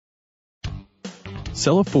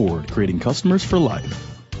Sell a Ford, creating customers for life.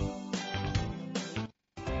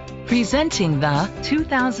 Presenting the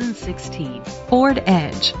 2016 Ford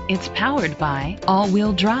Edge. It's powered by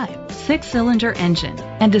all-wheel drive, 6-cylinder engine,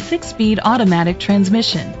 and a 6-speed automatic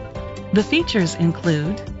transmission. The features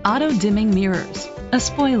include auto-dimming mirrors, a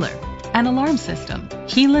spoiler, an alarm system,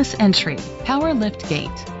 keyless entry, power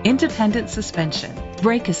liftgate, independent suspension,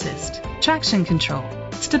 brake assist, traction control,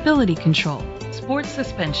 stability control, sports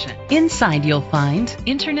suspension. Inside you'll find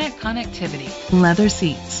internet connectivity, leather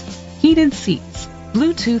seats, heated seats,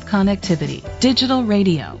 Bluetooth connectivity, digital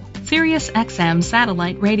radio, Sirius XM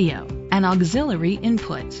satellite radio, an auxiliary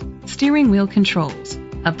input, steering wheel controls,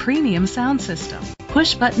 a premium sound system,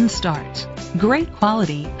 push-button start. Great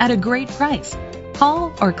quality at a great price.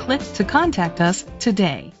 Call or click to contact us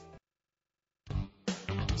today.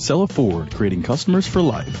 Sell a Ford, creating customers for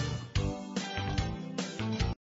life.